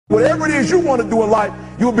Whatever it is you want to do in life,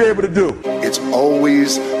 you'll be able to do. It's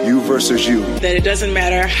always you versus you. That it doesn't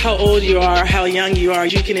matter how old you are, how young you are,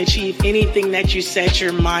 you can achieve anything that you set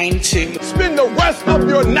your mind to. Spend the rest of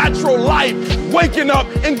your natural life waking up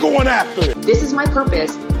and going after it. This is my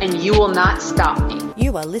purpose, and you will not stop me.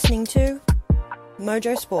 You are listening to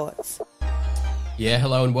Mojo Sports. Yeah,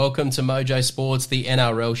 hello and welcome to Mojo Sports, the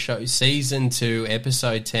NRL show, Season 2,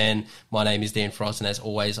 Episode 10. My name is Dan Frost, and as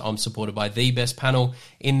always, I'm supported by the best panel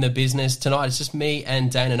in the business. Tonight, it's just me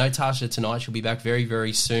and Dana. No Tasha tonight. She'll be back very,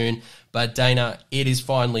 very soon. But Dana, it is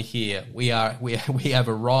finally here. We have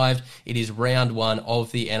arrived. It is round one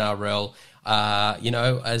of the NRL.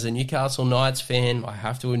 As a Newcastle Knights fan, I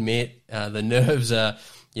have to admit, the nerves are...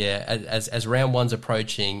 Yeah, as round one's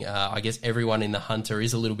approaching, I guess everyone in the Hunter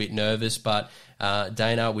is a little bit nervous, but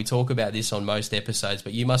Dana, we talk about this on most episodes,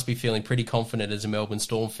 but you must be feeling pretty confident as a Melbourne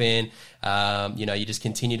Storm fan. You just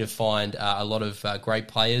continue to find a lot of great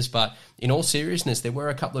players, but in all seriousness, there were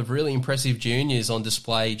a couple of really impressive juniors on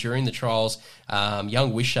display during the trials.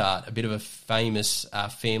 Young Wishart, a bit of a famous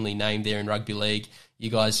family name there in rugby league. You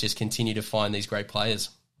guys just continue to find these great players.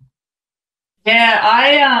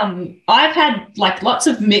 Yeah, I've had lots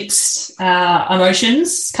of mixed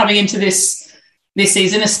emotions coming into this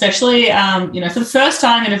season, especially for the first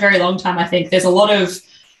time in a very long time. I think there's a lot of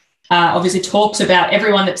obviously talks about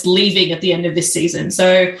everyone that's leaving at the end of this season.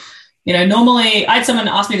 So normally I had someone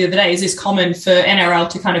ask me the other day, is this common for NRL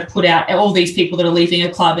to kind of put out all these people that are leaving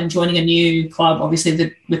a club and joining a new club,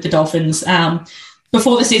 obviously with the Dolphins,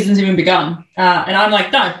 before the season's even begun? And I'm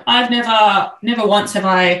like, no, I've never once have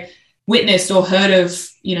I witnessed or heard of,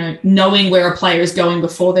 knowing where a player is going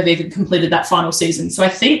before they've even completed that final season. So I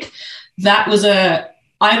think that was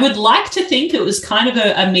I would like to think it was kind of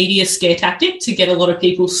a media scare tactic to get a lot of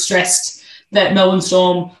people stressed that Melbourne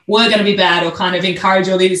Storm were going to be bad, or kind of encourage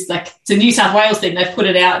all these, it's a New South Wales thing. They've put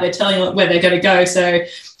it out, they're telling where they're going to go. So,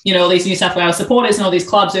 all these New South Wales supporters and all these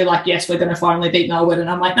clubs are like, yes, we're going to finally beat Melbourne. And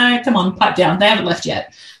I'm like, no, come on, pipe down. They haven't left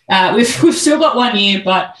yet. We've still got 1 year,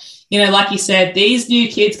 but like you said, these new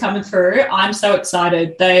kids coming through, I'm so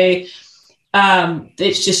excited.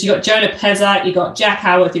 It's just, you got Jonah Pezza, you got Jack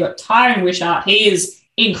Howarth, you got Tyron Wishart. He is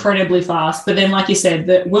incredibly fast. But then, like you said,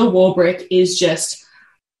 that Will Warbrick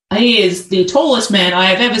he is the tallest man I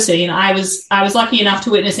have ever seen. I was lucky enough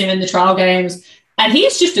to witness him in the trial games, and he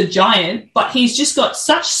is just a giant, but he's just got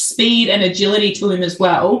such speed and agility to him as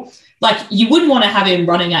well. You wouldn't want to have him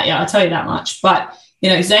running at you, I'll tell you that much. But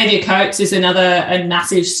Xavier Coates is a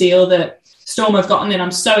massive steal that Storm have gotten, and I'm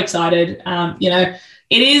so excited.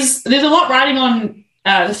 There's a lot riding on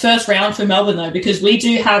the first round for Melbourne, though, because we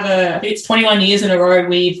do have I think it's 21 years in a row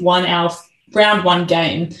we've won our round one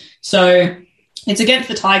game. So it's against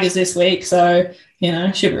the Tigers this week, so,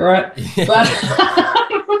 should be right. But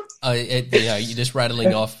you're just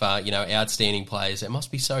rattling off, outstanding players. It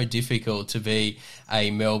must be so difficult to be a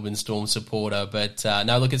Melbourne Storm supporter. But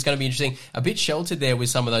no, look, it's going to be interesting. A bit sheltered there with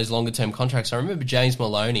some of those longer-term contracts. I remember James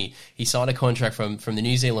Maloney, he signed a contract from the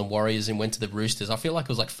New Zealand Warriors and went to the Roosters. I feel like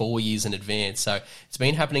it was 4 years in advance. So it's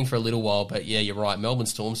been happening for a little while. But yeah, you're right. Melbourne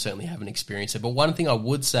Storm certainly haven't experienced it. But one thing I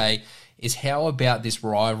would say is, how about this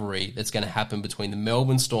rivalry that's going to happen between the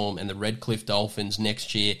Melbourne Storm and the Redcliffe Dolphins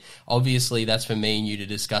next year? Obviously, that's for me and you to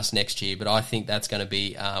discuss next year, but I think that's going to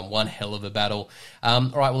be one hell of a battle. All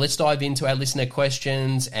right, well, let's dive into our listener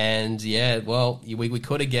questions. And yeah, well, we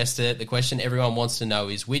could have guessed it. The question everyone wants to know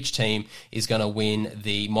is, which team is going to win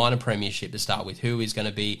the minor premiership to start with? Who is going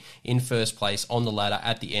to be in first place on the ladder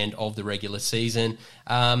at the end of the regular season?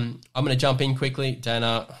 I'm going to jump in quickly.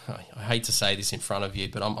 Dana, I hate to say this in front of you,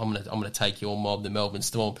 but I'm going to take your mob, the Melbourne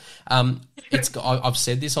Storm. I've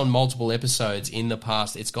said this on multiple episodes in the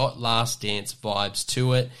past. It's got Last Dance vibes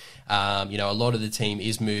to it. A lot of the team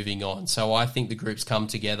is moving on. So I think the group's come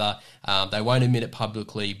together. They won't admit it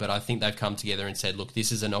publicly, but I think they've come together and said, look,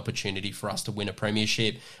 this is an opportunity for us to win a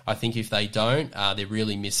premiership. I think if they don't, they're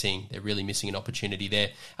really missing an opportunity there.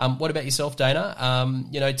 What about yourself,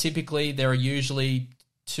 Dana? Typically there are usually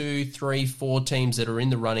 2, 3, 4 teams that are in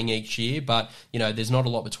the running each year, but, there's not a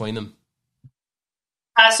lot between them.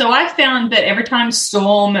 So I found that every time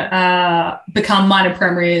Storm become minor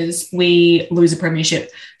premiers, we lose a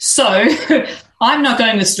premiership. So I'm not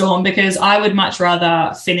going with Storm, because I would much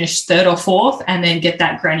rather finish 3rd or 4th and then get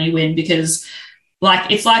that granny win, because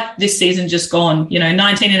it's like this season just gone.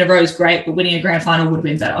 19 in a row is great, but winning a grand final would have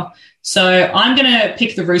been better. So I'm going to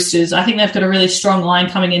pick the Roosters. I think they've got a really strong line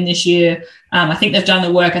coming in this year. I think they've done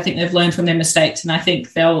the work. I think they've learned from their mistakes, and I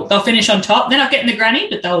think they'll finish on top. They're not getting the granny,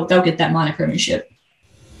 but they'll get that minor premiership.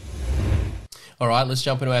 All right, let's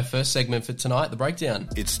jump into our first segment for tonight, the breakdown.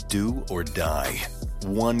 It's do or die.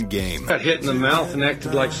 One game. Got hit in the mouth and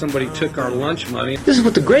acted like somebody took our lunch money. This is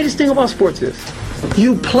what the greatest thing about sports is.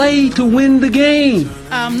 You play to win the game.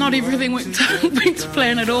 Not everything went to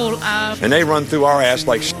plan at all. And they run through our ass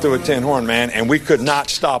like through a tin horn, man, and we could not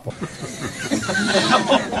stop them.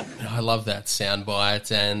 I love that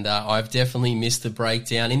soundbite, and I've definitely missed the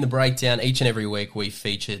breakdown. In the breakdown, each and every week we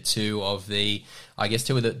feature two of the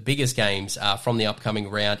biggest games from the upcoming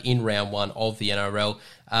round in round one of the NRL.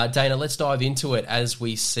 Dana, let's dive into it as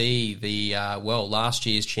we see the, last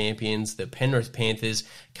year's champions, the Penrith Panthers,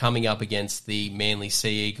 coming up against the Manly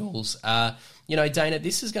Sea Eagles. Dana,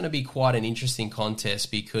 this is going to be quite an interesting contest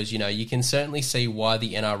because, you can certainly see why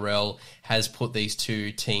the NRL has put these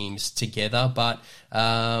two teams together. But,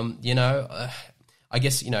 I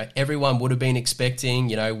guess, everyone would have been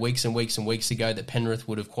expecting, weeks and weeks and weeks ago that Penrith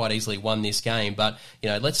would have quite easily won this game. But,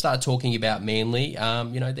 let's start talking about Manly. They're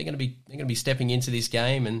going to be stepping into this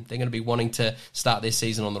game and they're going to be wanting to start their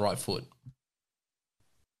season on the right foot.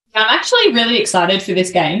 I'm actually really excited for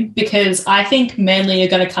this game because I think Manly are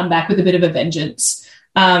going to come back with a bit of a vengeance.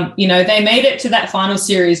 They made it to that final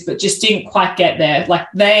series, but just didn't quite get there.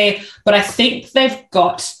 But I think they've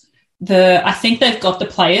got the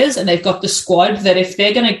players and they've got the squad that if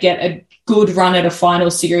they're going to get a good run at a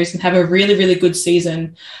final series and have a really, really good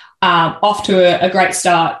season, off to a great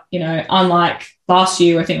start, unlike last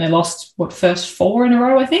year, I think they lost first 4 in a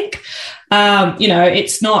row, I think.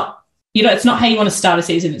 It's not how you want to start a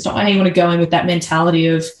season. It's not how you want to go in with that mentality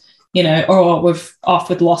of,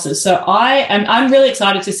 with losses. So I'm really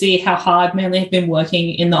excited to see how hard Manly have been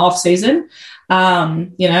working in the off season.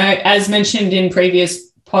 As mentioned in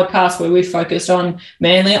previous podcasts where we've focused on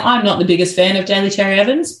Manly, I'm not the biggest fan of Daly Cherry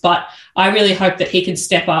Evans, but I really hope that he can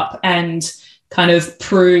step up and kind of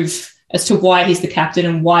prove as to why he's the captain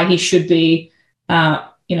and why he should be,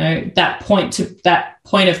 that point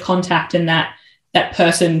of contact and that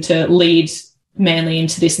person to lead Manly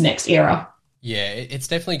into this next era. Yeah, it's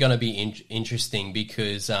definitely going to be interesting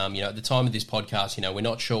because, at the time of this podcast, we're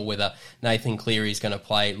not sure whether Nathan Cleary is going to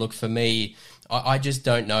play. Look, for me, I just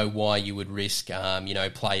don't know why you would risk,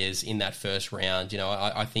 players in that first round.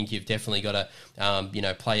 I think you've definitely got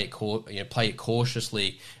to, play it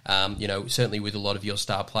cautiously, certainly with a lot of your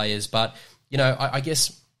star players. But, I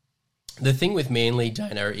guess the thing with Manly,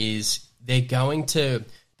 Dana, is they're going to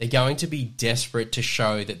be desperate to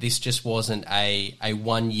show that this just wasn't a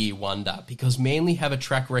one-year wonder because Manly have a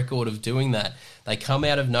track record of doing that. They come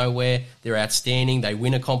out of nowhere, they're outstanding, they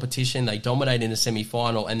win a competition, they dominate in a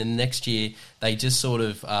semi-final, and then the next year they just sort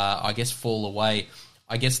of, fall away.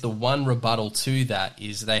 I guess the one rebuttal to that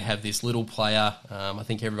is they have this little player, I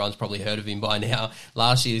think everyone's probably heard of him by now,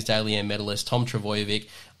 last year's Dally M medalist, Tom Trbojevic.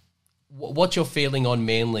 What's your feeling on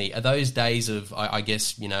Manly? Are those days of,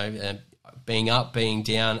 being up, being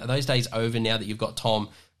down, are those days over now that you've got Tom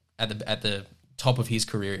at the top of his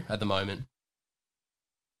career at the moment?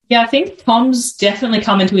 Yeah, I think Tom's definitely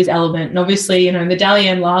come into his element. And obviously, the Dally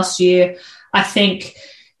M last year, I think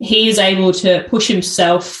he is able to push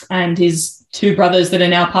himself and his 2 brothers that are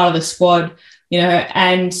now part of the squad,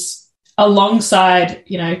 and alongside,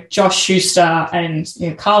 Josh Schuster and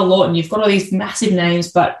Carl Lawton, you've got all these massive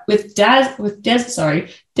names, but with Desi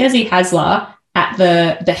Hasler at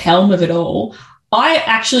the helm of it all,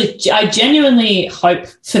 I genuinely hope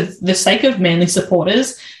for the sake of Manly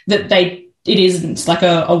supporters that it isn't like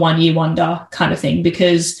a one-year wonder kind of thing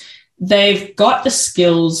because they've got the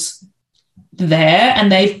skills there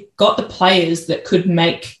and they've got the players that could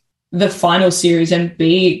make the final series and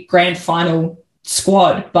be grand final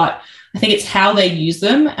squad. But I think it's how they use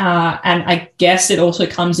them. And I guess it also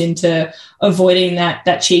comes into avoiding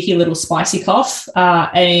that cheeky little spicy cough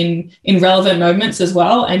in relevant moments as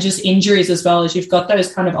well, and just injuries as well, as you've got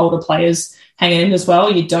those kind of older players hanging in as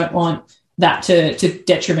well. You don't want that to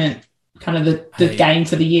detriment kind of the game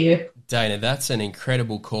for the year. Dana, that's an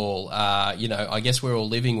incredible call. I guess we're all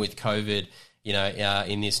living with COVID,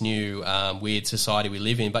 in this new weird society we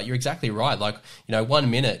live in, but you're exactly right. Like,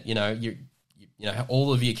 1 minute,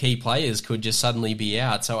 all of your key players could just suddenly be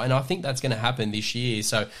out. So, and I think that's going to happen this year.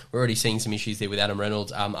 So we're already seeing some issues there with Adam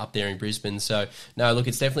Reynolds up there in Brisbane. So, no, look,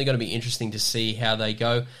 it's definitely going to be interesting to see how they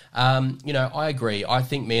go. I agree. I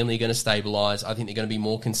think Manly are going to stabilise. I think they're going to be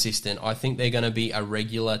more consistent. I think they're going to be a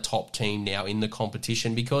regular top team now in the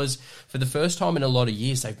competition because for the first time in a lot of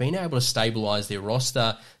years, they've been able to stabilise their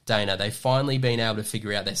roster. Dana, they've finally been able to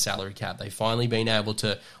figure out their salary cap. They've finally been able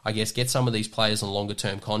to, get some of these players on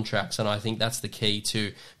longer-term contracts, and I think that's the key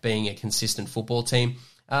to being a consistent football team.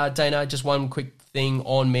 Dana, just one quick thing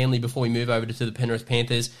on Manly before we move over to the Penrith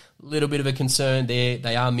Panthers. A little bit of a concern there.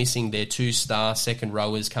 They are missing their 2-star second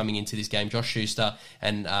rowers coming into this game, Josh Schuster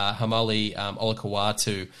and Hamali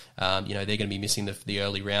Olakawatu. They're going to be missing the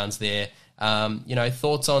early rounds there.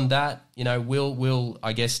 Thoughts on that? We'll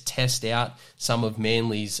I guess test out some of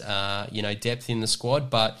Manly's depth in the squad,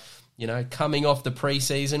 but coming off the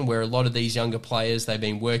preseason where a lot of these younger players, they've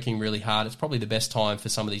been working really hard. It's probably the best time for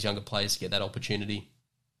some of these younger players to get that opportunity.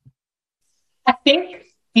 I think,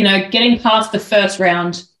 getting past the first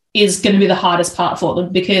round is going to be the hardest part for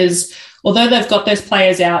them, because although they've got those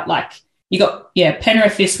players out, like you got,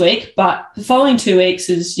 Penrith this week, but the following 2 weeks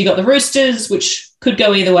is you got the Roosters, which could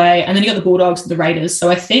go either way, and then you got the Bulldogs and the Raiders. So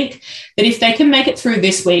I think that if they can make it through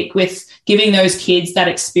this week with giving those kids that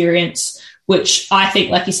experience, which I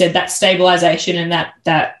think, like you said, that stabilisation and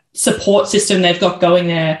that support system they've got going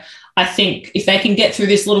there, I think if they can get through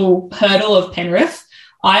this little hurdle of Penrith,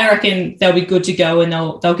 I reckon they'll be good to go and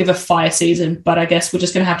they'll give a fire season, but I guess we're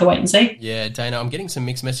just going to have to wait and see. Yeah, Dana, I'm getting some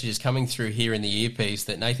mixed messages coming through here in the earpiece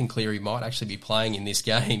that Nathan Cleary might actually be playing in this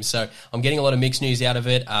game. So I'm getting a lot of mixed news out of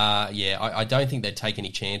it. I don't think they'd take any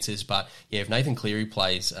chances, but if Nathan Cleary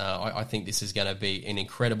plays, I think this is going to be an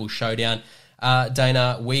incredible showdown.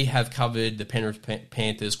 Dana, we have covered the Penrith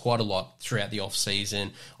Panthers quite a lot throughout the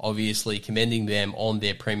off-season, obviously commending them on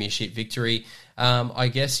their premiership victory. I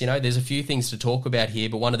guess, there's a few things to talk about here,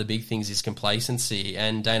 but one of the big things is complacency.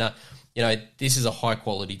 And Dana, this is a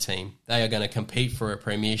high-quality team. They are going to compete for a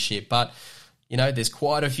premiership, but, there's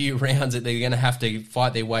quite a few rounds that they're going to have to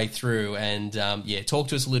fight their way through. And, talk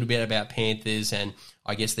to us a little bit about Panthers and,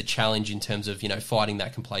 I guess, the challenge in terms of, fighting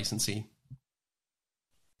that complacency.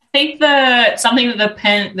 I think something that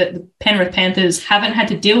the Penrith Panthers haven't had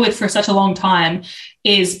to deal with for such a long time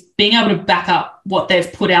is being able to back up what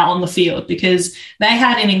they've put out on the field, because they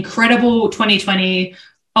had an incredible 2020,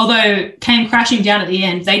 although came crashing down at the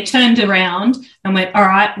end. They turned around and went, all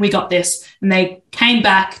right, we got this. And they came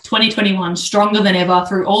back 2021 stronger than ever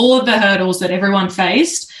through all of the hurdles that everyone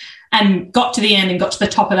faced and got to the end and got to the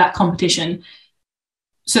top of that competition.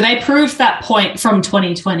 So they proved that point from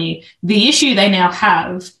 2020. The issue they now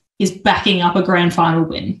have is backing up a grand final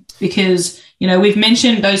win, because, we've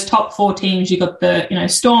mentioned those top 4 teams. You've got the,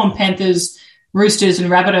 Storm, Panthers, Roosters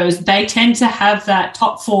and Rabbitohs. They tend to have that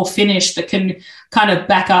top 4 finish that can kind of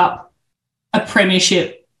back up a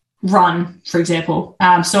premiership run, for example.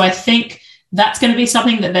 So I think that's going to be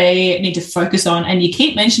something that they need to focus on. And you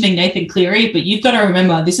keep mentioning Nathan Cleary, but you've got to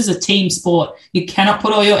remember this is a team sport. You cannot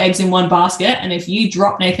put all your eggs in one basket. And if you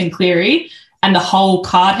drop Nathan Cleary and the whole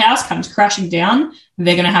card house comes crashing down,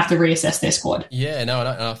 they're going to have to reassess their squad. Yeah, no, and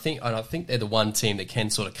I think they're the one team that can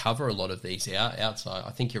sort of cover a lot of these outside. I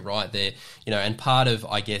think you're right there, and part of,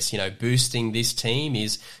 I guess, boosting this team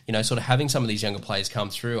is, sort of having some of these younger players come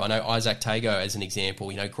through. I know Isaac Tago as an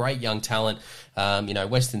example, great young talent.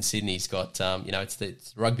 Western Sydney's got, it's the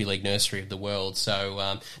rugby league nursery of the world.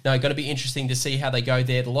 So, going to be interesting to see how they go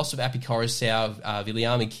there. The loss of Api Coruscant,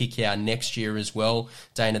 Viliame Kikau next year as well.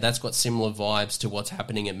 Dana, that's got similar vibes to what's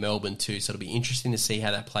happening at Melbourne too. So it'll be interesting to see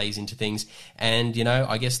how that plays into things. And,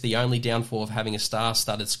 I guess the only downfall of having a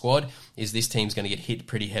star-studded squad is this team's going to get hit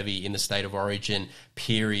pretty heavy in the State of Origin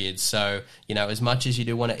period. So, as much as you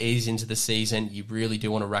do want to ease into the season, you really do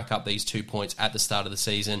want to rack up these 2 points at the start of the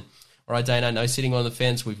season. All right, Dana, no sitting on the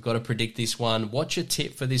fence. We've got to predict this one. What's your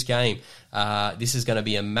tip for this game? This is going to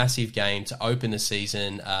be a massive game to open the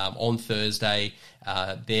season on Thursday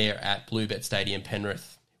there at Bluebet Stadium,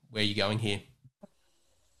 Penrith. Where are you going here?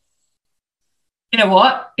 You know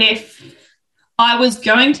what? If I was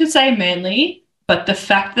going to say Manly, but the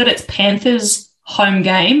fact that it's Panthers' home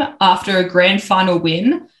game after a grand final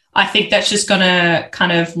win, I think that's just going to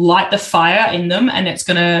kind of light the fire in them, and it's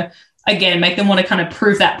going to, again, make them want to kind of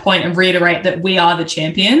prove that point and reiterate that we are the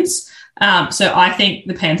champions. So I think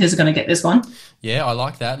the Panthers are going to get this one. Yeah, I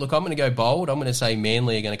like that. Look, I'm going to go bold. I'm going to say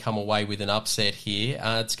Manly are going to come away with an upset here.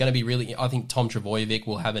 It's going to be really, I think Tom Trbojevic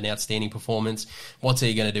will have an outstanding performance. What's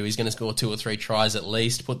he going to do? He's going to score 2 or 3 tries at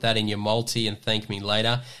least. Put that in your multi and thank me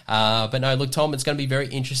later. But no, look, Tom, it's going to be very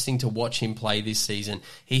interesting to watch him play this season.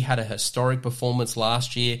 He had a historic performance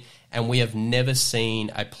last year, and we have never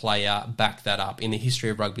seen a player back that up in the history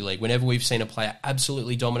of rugby league. Whenever we've seen a player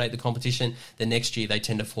absolutely dominate the competition, the next year they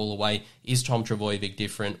tend to fall away. Is Tom Trbojevic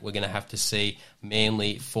different? We're going to have to see.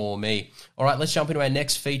 Manly for me. All right, let's jump into our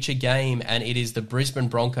next feature game, and it is the Brisbane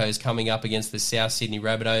Broncos coming up against the South Sydney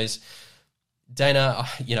Rabbitohs. Dana,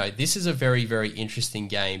 this is a very, very interesting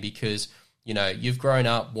game because, you've grown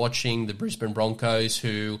up watching the Brisbane Broncos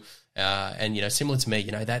who... and similar to me,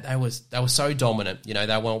 they were so dominant.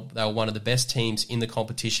 They were one of the best teams in the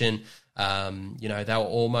competition. They were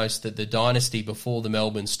almost the dynasty before the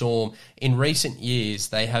Melbourne Storm. In recent years,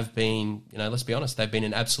 they have been, let's be honest, they've been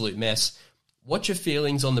an absolute mess. What's your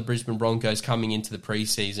feelings on the Brisbane Broncos coming into the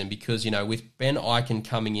preseason? Because, with Ben Ikin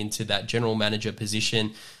coming into that general manager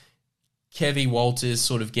position, Kevy Walters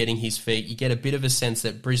sort of getting his feet, you get a bit of a sense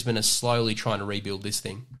that Brisbane are slowly trying to rebuild this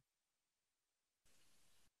thing.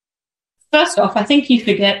 First off, I think you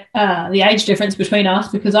forget the age difference between us,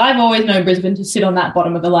 because I've always known Brisbane to sit on that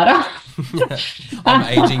bottom of the ladder. I'm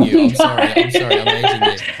aging you. I'm sorry. I'm aging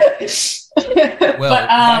you.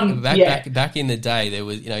 Well, back in the day, there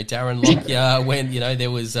was Darren Lockyer when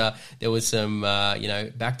there was some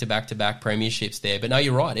back-to-back premierships there. But no,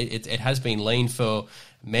 you're right. It has been lean for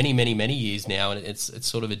many years now, and it's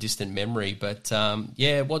sort of a distant memory. But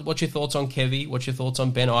what's your thoughts on Kevy? What's your thoughts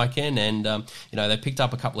on Ben Ikin? And they picked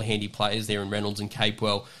up a couple of handy players there in Reynolds and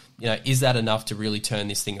Capewell. Is that enough to really turn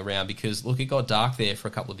this thing around? Because look, it got dark there for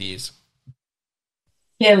a couple of years.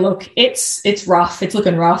 Yeah, look, it's rough. It's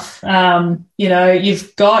looking rough.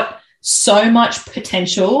 You've got so much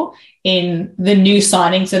potential in the new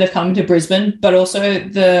signings that have come to Brisbane, but also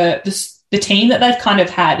the team that they've kind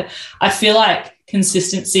of had. I feel like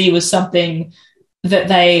consistency was something that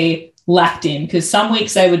they lacked in, because some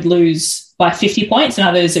weeks they would lose by 50 points and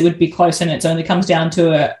others it would be close, and it only comes down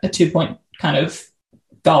to a 2-point kind of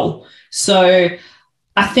goal. So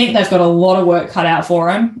I think they've got a lot of work cut out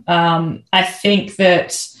for them. I think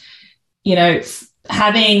that,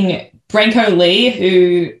 having Branko Lee,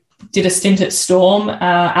 who did a stint at Storm,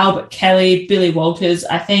 Albert Kelly, Billy Walters,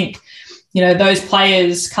 I think, those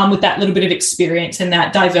players come with that little bit of experience and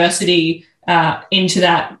that diversity into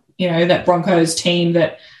that, that Broncos team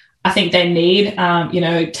that I think they need.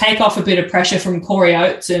 Take off a bit of pressure from Corey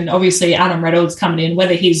Oates, and obviously Adam Reynolds coming in,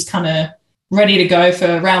 whether he's kind of ready to go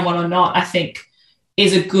for round one or not, I think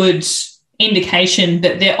is a good indication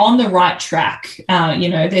that they're on the right track.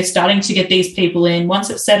 They're starting to get these people in. Once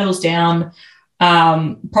it settles down,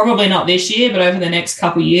 probably not this year, but over the next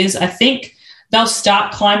couple of years, I think they'll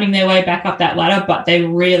start climbing their way back up that ladder, but they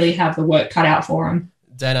really have the work cut out for them.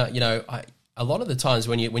 Dana, a lot of the times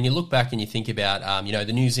when you look back and you think about,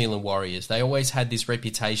 the New Zealand Warriors, they always had this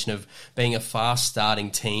reputation of being a fast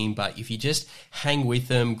starting team, but if you just hang with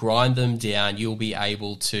them, grind them down, you'll be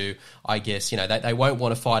able to, I guess, they won't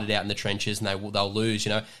want to fight it out in the trenches and they'll lose.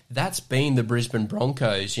 That's been the Brisbane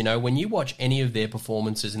Broncos. When you watch any of their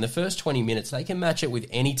performances in the first 20 minutes, they can match it with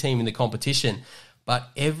any team in the competition. But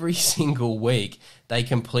every single week, they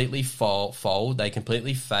completely fold, they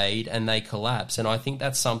completely fade, and they collapse. And I think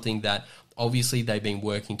that's something that obviously they've been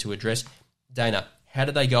working to address. Dana, how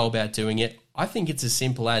do they go about doing it? I think it's as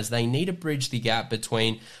simple as they need to bridge the gap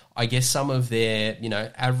between, I guess, some of their,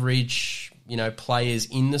 average, players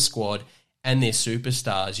in the squad and their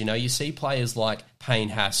superstars. You see players like Payne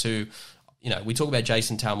Haas, who, we talk about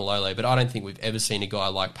Jason Taumalolo, but I don't think we've ever seen a guy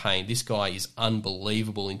like Payne. This guy is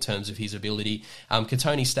unbelievable in terms of his ability.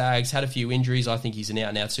 Katoni Staggs had a few injuries. I think he's an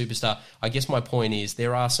out-and-out superstar. I guess my point is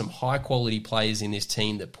there are some high-quality players in this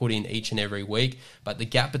team that put in each and every week, but the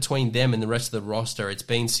gap between them and the rest of the roster, it's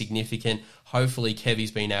been significant. Hopefully Kevy's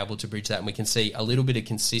been able to bridge that, and we can see a little bit of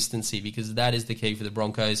consistency, because that is the key for the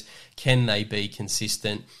Broncos. Can they be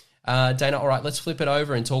consistent? Dana, all right, let's flip it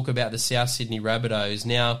over and talk about the South Sydney Rabbitohs.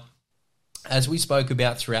 Now, as we spoke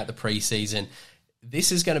about throughout the preseason,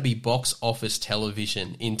 this is going to be box office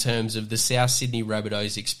television in terms of the South Sydney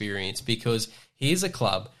Rabbitohs experience, because here's a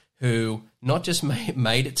club who not just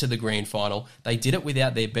made it to the grand final, they did it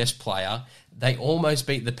without their best player. They almost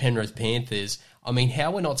beat the Penrith Panthers. I mean, how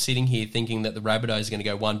we're not sitting here thinking that the Rabbitohs are going to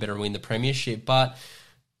go one better and win the premiership, but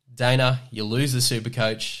Dana, you lose the super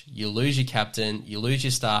coach, you lose your captain, you lose your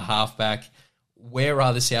star halfback. Where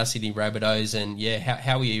are the South Sydney Rabbitohs, and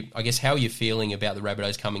how are you? I guess how are you feeling about the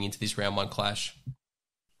Rabbitohs coming into this round one clash?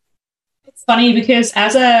 It's funny because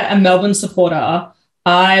as a Melbourne supporter,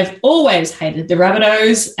 I've always hated the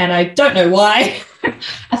Rabbitohs, and I don't know why.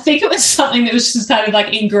 I think it was something that was just kind of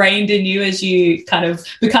like ingrained in you as you kind of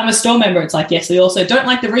become a Storm member. It's like, yes, we also don't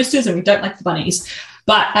like the Roosters and we don't like the Bunnies.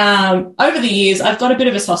 But over the years, I've got a bit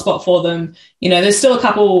of a soft spot for them. There's still a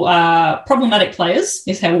couple problematic players,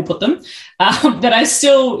 is how we'll put them, that I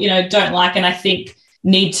still, don't like, and I think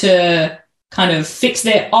need to kind of fix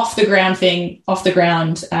their off the ground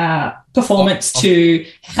performance to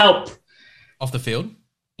help. Off the field?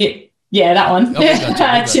 Yeah, that one. We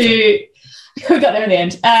got there in the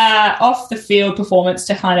end. Off the field performance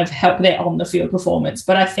to kind of help their on the field performance.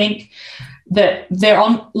 But I think that they're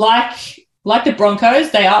on, like the Broncos,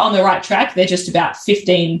 they are on the right track. They're just about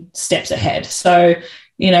 15 steps ahead. So,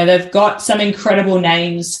 they've got some incredible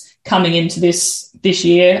names coming into this this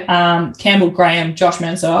year. Campbell Graham, Josh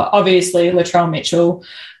Mansour, obviously Latrell Mitchell,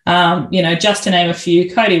 just to name a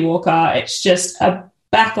few, Cody Walker. It's just a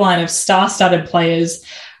backline of star-studded players.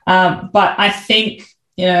 But I think,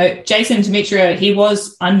 Jason Demetrio, he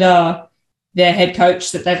was under their head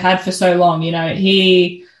coach that they've had for so long.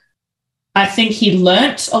 I think he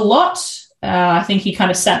learnt a lot. I think he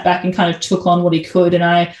kind of sat back and kind of took on what he could. And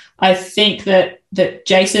I think that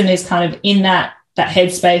Jason is kind of in that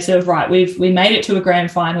headspace of, right, we made it to a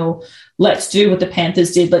grand final. Let's do what the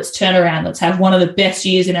Panthers did. Let's turn around. Let's have one of the best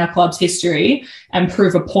years in our club's history and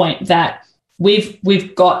prove a point that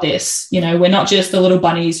we've got this. We're not just the little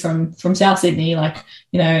bunnies from South Sydney.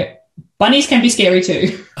 Bunnies can be scary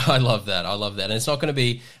too. I love that. And it's not going to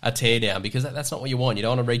be a tear down, because that's not what you want. You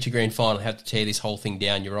don't want to reach a grand final and have to tear this whole thing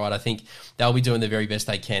down. You're right. I think they'll be doing the very best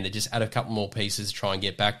they can to just add a couple more pieces to try and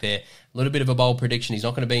get back there. A little bit of a bold prediction. He's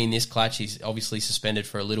not going to be in this clutch. He's obviously suspended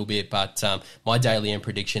for a little bit, but my daily end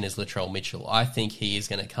prediction is Latrell Mitchell. I think he is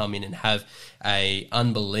going to come in and have a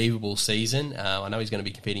unbelievable season. I know he's going to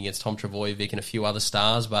be competing against Tom Trbojevic and a few other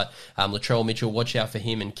stars, but Latrell Mitchell, watch out for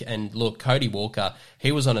him. And look, Cody Walker,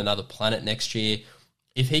 he was on another planet next year.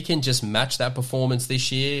 If he can just match that performance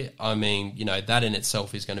this year, I mean, that in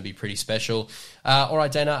itself is going to be pretty special. All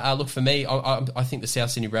right, Dana, look, for me, I think the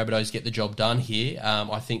South Sydney Rabbitohs get the job done here.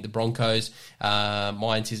 I think the Broncos, I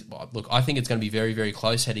think it's going to be very, very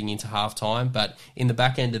close heading into halftime, but in the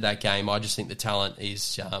back end of that game, I just think the talent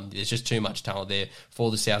is, there's just too much talent there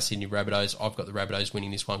for the South Sydney Rabbitohs. I've got the Rabbitohs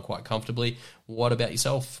winning this one quite comfortably. What about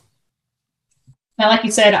yourself? Now, like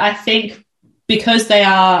you said, I think because they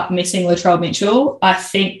are missing Latrell Mitchell, I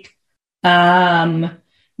think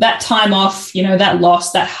that time off, that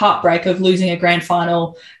loss, that heartbreak of losing a grand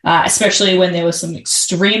final, especially when there were some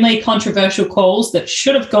extremely controversial calls that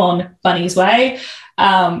should have gone Bunny's way,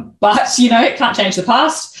 but, it can't change the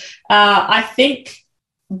past. I think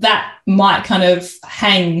that might kind of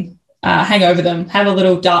hang over them, have a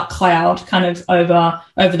little dark cloud kind of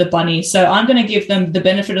over the Bunny. So I'm going to give them the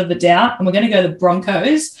benefit of the doubt, and we're going to go the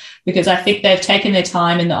Broncos, because I think they've taken their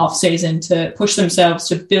time in the off-season to push themselves,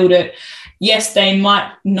 to build it. Yes, they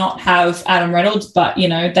might not have Adam Reynolds, but,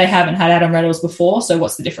 they haven't had Adam Reynolds before, so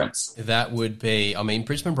what's the difference? That would be,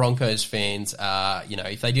 Brisbane Broncos fans,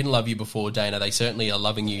 if they didn't love you before, Dana, they certainly are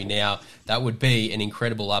loving you now. That would be an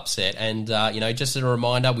incredible upset. And, just as a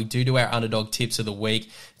reminder, we do our underdog tips of the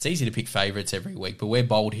week. It's easy to pick favourites every week, but we're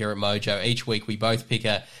bold here at Mojo. Each week we both pick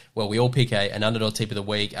we all pick an underdog tip of the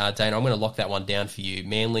week. Dana, I'm going to lock that one down for you.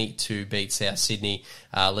 Manly to beat South Sydney.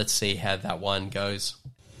 Let's see how that one goes.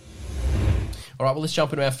 All right, well, let's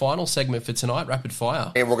jump into our final segment for tonight, Rapid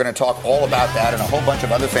Fire. Hey, we're going to talk all about that and a whole bunch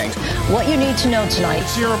of other things. What you need to know tonight.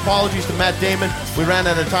 Sincere apologies to Matt Damon. We ran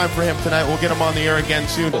out of time for him tonight. We'll get him on the air again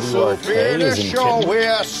soon. Oh,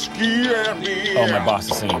 my boss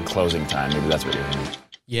is singing Closing Time. Maybe that's what you're hearing.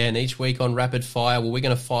 Yeah, and each week on Rapid Fire, we're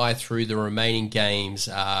going to fire through the remaining games.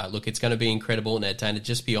 Look, it's going to be incredible. Now, Dana,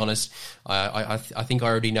 just be honest, I think I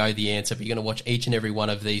already know the answer, but you're going to watch each and every one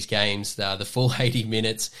of these games, the full 80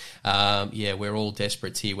 minutes. We're all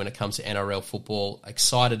desperate here when it comes to NRL football.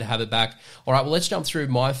 Excited to have it back. All right, well, let's jump through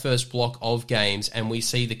my first block of games, and we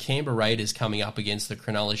see the Canberra Raiders coming up against the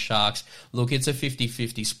Cronulla Sharks. Look, it's a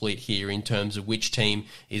 50-50 split here in terms of which team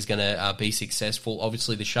is going to be successful.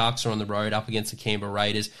 Obviously, the Sharks are on the road up against the Canberra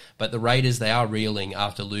Raiders. But the Raiders, they are reeling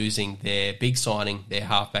after losing their big signing, their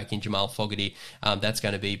halfback in Jamal Fogarty. That's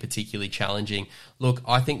going to be particularly challenging. Look,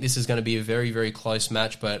 I think this is going to be a very, very close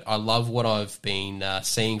match, but I love what I've been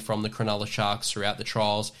seeing from the Cronulla Sharks throughout the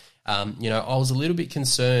trials. I was a little bit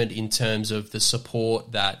concerned in terms of the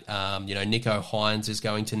support that, Nico Hines is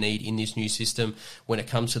going to need in this new system when it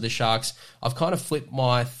comes to the Sharks. I've kind of flipped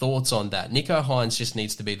my thoughts on that. Nico Hines just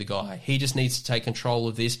needs to be the guy. He just needs to take control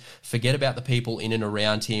of this. Forget about the people in and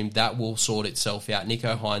around him. That will sort itself out.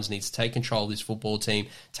 Nico Hines needs to take control of this football team,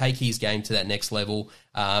 take his game to that next level.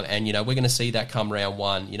 We're going to see that come round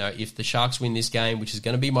one. If the Sharks win this game, which is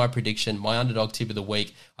going to be my prediction, my underdog tip of the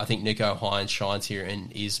week, I think Nico Hines shines here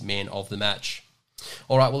and is man of the match.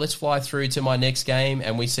 All right, well, let's fly through to my next game,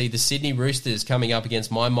 and we see the Sydney Roosters coming up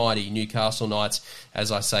against my mighty Newcastle Knights.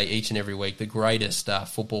 As I say each and every week, the greatest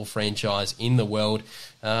football franchise in the world.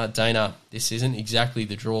 Dana, this isn't exactly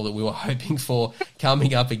the draw that we were hoping for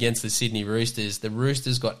coming up against the Sydney Roosters. The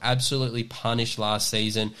Roosters got absolutely punished last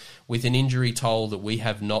season with an injury toll that we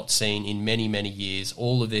have not seen in many, many years.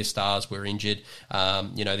 All of their stars were injured.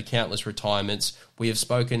 The countless retirements. We have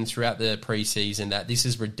spoken throughout the preseason that this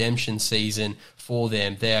is redemption season for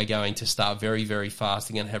them. They are going to start very, very fast.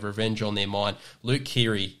 They're going to have revenge on their mind. Luke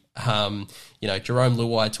Keary, Jerome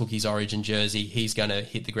Luai took his Origin jersey. He's going to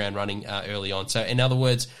hit the ground running early on. So, in other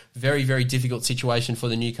words, very, very difficult situation for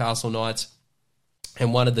the Newcastle Knights.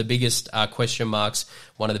 And one of the biggest question marks,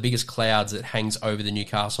 one of the biggest clouds that hangs over the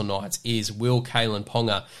Newcastle Knights is, will Kalen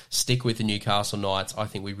Ponga stick with the Newcastle Knights? I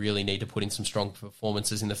think we really need to put in some strong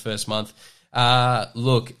performances in the first month.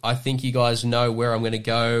 Look, I think you guys know where I'm going to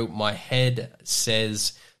go. My head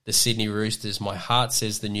says the Sydney Roosters. My heart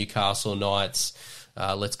says the Newcastle Knights.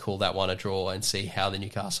 Let's call that one a draw and see how the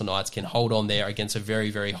Newcastle Knights can hold on there against a very,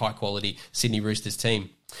 very high-quality Sydney Roosters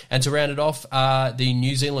team. And to round it off, the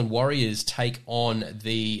New Zealand Warriors take on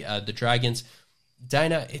the Dragons.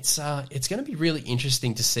 Dana, it's going to be really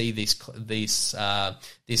interesting to see this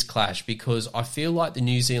clash, because I feel like the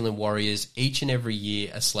New Zealand Warriors each and every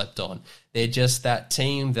year are slept on. They're just that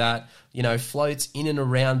team that floats in and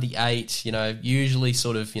around the 8. Usually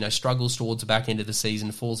sort of struggles towards the back end of the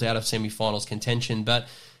season, falls out of semi-finals contention, but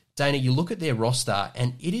Dana, you look at their roster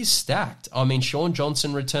and it is stacked. I mean, Sean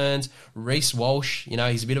Johnson returns, Reece Walsh,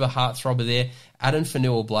 he's a bit of a heartthrobber there. Adam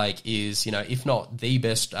Fanua-Blake is, if not the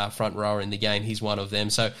best front rower in the game, he's one of them.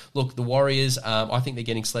 So, look, the Warriors, I think they're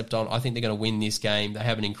getting slept on. I think they're going to win this game. They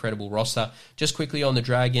have an incredible roster. Just quickly on the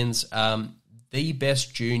Dragons, the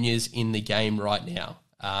best juniors in the game right now.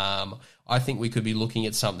 I think we could be looking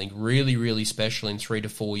at something really, really special in 3 to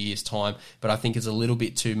 4 years' time, but I think it's a little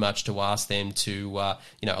bit too much to ask them to, a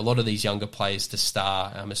lot of these younger players to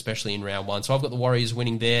star, especially in round 1. So I've got the Warriors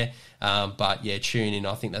winning there, but yeah, tune in.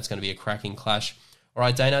 I think that's going to be a cracking clash. All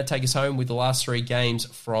right, Dana, take us home with the last 3 games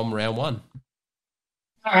from round 1.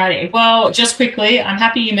 Alrighty. Well, just quickly, I'm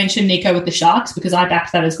happy you mentioned Nico with the Sharks, because I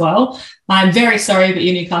backed that as well. I'm very sorry, but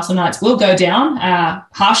your Newcastle Knights will go down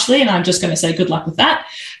harshly, and I'm just going to say good luck with that.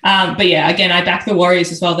 But yeah, again, I backed the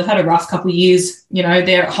Warriors as well. They've had a rough couple of years.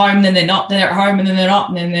 They're at home, then they're not. They're at home, and then they're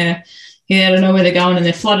not. And then I don't know where they're going, and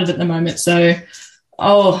they're flooded at the moment. So,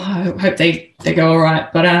 I hope they go all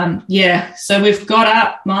right. But so we've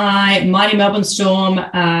got my mighty Melbourne Storm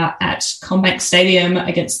at Combank Stadium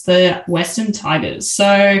against the Western Tigers.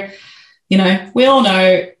 So, we all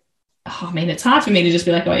know, it's hard for me to just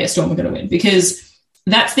be like, oh yeah, Storm are going to win, because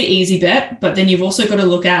that's the easy bet. But then you've also got to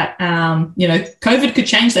look at, COVID could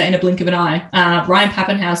change that in a blink of an eye. Ryan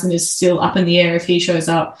Pappenhausen is still up in the air if he shows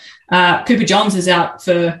up. Cooper Johns is out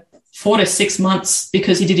for 4 to 6 months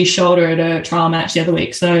because he did his shoulder at a trial match the other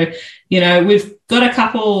week. So, we've got a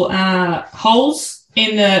couple holes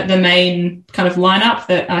in the main kind of lineup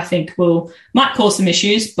that I think might cause some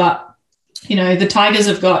issues. But, the Tigers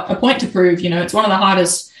have got a point to prove. It's one of the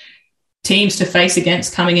hardest teams to face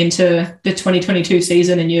against coming into the 2022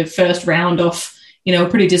 season, and your first round off, a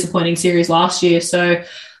pretty disappointing series last year. So,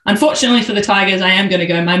 unfortunately for the Tigers, I am going to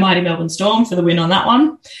go my mighty Melbourne Storm for the win on that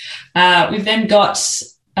one. We've then got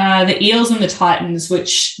the Eels and the Titans,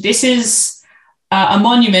 which this is a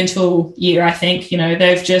monumental year, I think.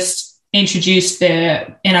 They've just introduced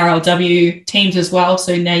their NRLW teams as well.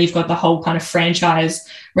 So now you've got the whole kind of franchise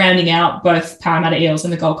rounding out both Parramatta Eels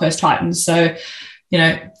and the Gold Coast Titans. So,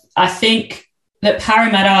 I think that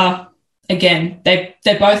Parramatta, again, they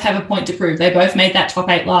both have a point to prove. They both made that top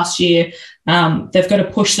 8 last year. They've got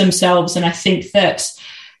to push themselves. And I think that,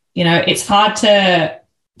 it's hard to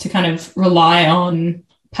kind of rely on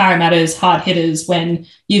Parramatta's hard hitters when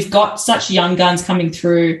you've got such young guns coming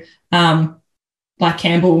through, like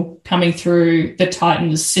Campbell coming through the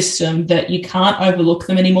Titans system, that you can't overlook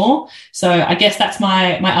them anymore. So I guess that's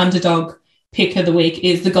my underdog pick of the week,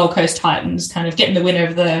 is the Gold Coast Titans kind of getting the win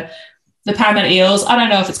over the Parramatta Eels. I don't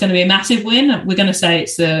know if it's going to be a massive win. We're going to say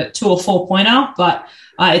it's a 2 or 4 pointer, but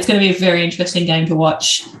it's going to be a very interesting game to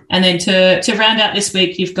watch. And then to round out this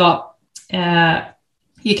week, you've got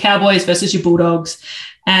your Cowboys versus your Bulldogs.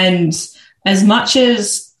 And as much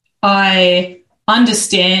as I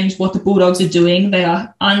understand what the Bulldogs are doing,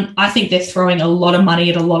 I think they're throwing a lot of money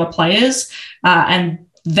at a lot of players, and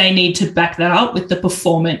they need to back that up with the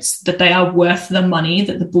performance, that they are worth the money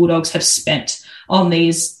that the Bulldogs have spent on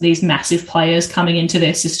these massive players coming into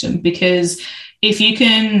their system. Because if you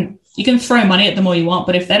can throw money at them all you want,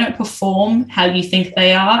 but if they don't perform how you think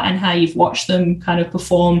they are and how you've watched them kind of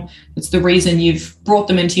perform, it's the reason you've brought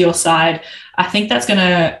them into your side, I think that's going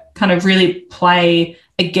to kind of really play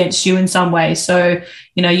against you in some way. So,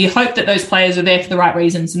 you hope that those players are there for the right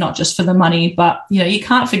reasons, not just for the money. But, you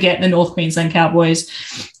can't forget the North Queensland Cowboys.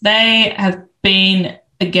 They have been,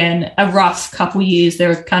 again, a rough couple years.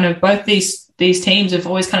 They're kind of, both these teams have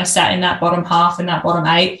always kind of sat in that bottom half and that bottom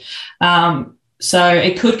 8. So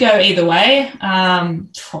it could go either way.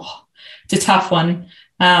 It's a tough one.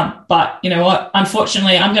 But you know what?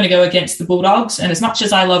 Unfortunately, I'm going to go against the Bulldogs. And as much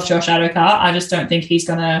as I love Josh Adokar, I just don't think he's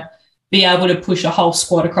going to be able to push a whole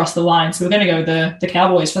squad across the line. So we're going to go with the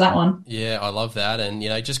Cowboys for that one. Yeah, I love that. And,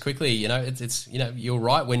 just quickly, it's you're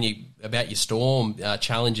right about your Storm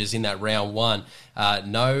challenges in that round one.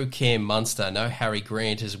 No Cam Munster, no Harry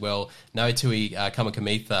Grant as well, no Tui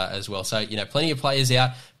Kamakamitha as well. So, plenty of players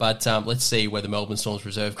out, but let's see whether Melbourne Storm's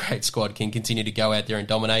reserve grade squad can continue to go out there and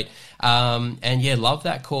dominate. Love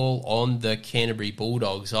that call on the Canterbury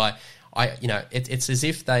Bulldogs. It's as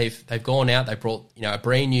if they've gone out, they brought, a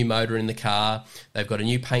brand new motor in the car, they've got a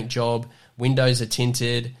new paint job, windows are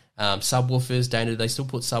tinted, subwoofers, Dana, they still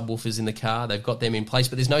put subwoofers in the car, they've got them in place,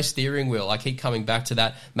 but there's no steering wheel. I keep coming back to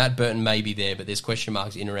that. Matt Burton may be there, but there's question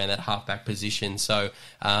marks in around that halfback position. So,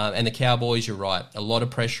 and the Cowboys, you're right, a lot of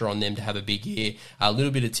pressure on them to have a big year. A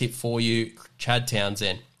little bit of tip for you, Chad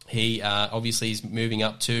Townsend. He obviously is moving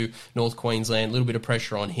up to North Queensland, a little bit of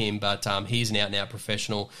pressure on him, but he's an out-and-out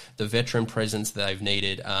professional. The veteran presence that they've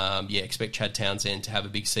needed, expect Chad Townsend to have a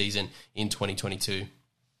big season in 2022.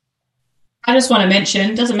 I just want to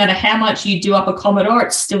mention, doesn't matter how much you do up a Commodore,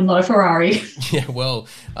 it's still no Ferrari. Yeah, well,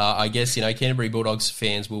 I guess, Canterbury Bulldogs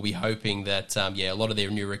fans will be hoping that, a lot of their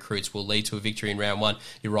new recruits will lead to a victory in round one.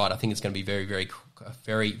 You're right, I think it's going to be very, very,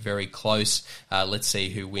 very, very close. Let's see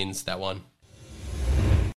who wins that one.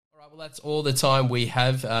 Well, that's all the time we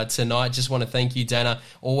have tonight. Just want to thank you, Dana,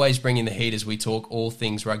 always bringing the heat as we talk all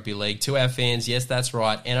things rugby league. To our fans, yes, that's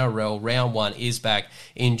right, NRL round one is back.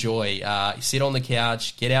 Enjoy. Sit on the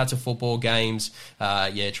couch, get out to football games.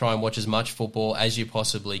 Try and watch as much football as you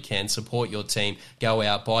possibly can. Support your team. Go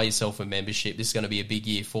out, buy yourself a membership. This is going to be a big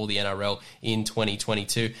year for the NRL in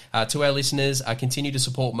 2022. To our listeners, continue to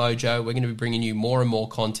support Mojo. We're going to be bringing you more and more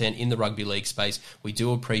content in the rugby league space. We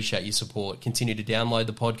do appreciate your support. Continue to download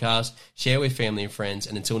the podcast, share with family and friends,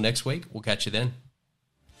 and until next week, we'll catch you then.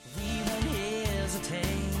 We won't hesitate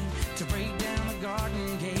to break down the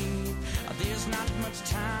garden gate. There's not much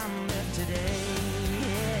time left today.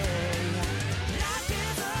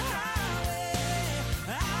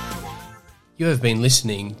 You have been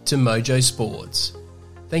listening to Mojo Sports.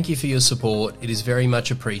 Thank you for your support. It is very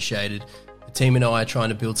much appreciated. The team and I are trying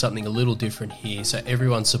to build something a little different here, so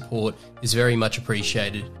everyone's support is very much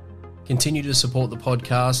appreciated. Continue to support the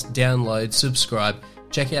podcast, download, subscribe,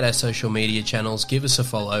 check out our social media channels, give us a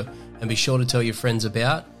follow, and be sure to tell your friends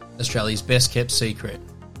about Australia's best kept secret.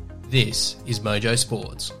 This is Mojo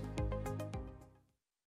Sports.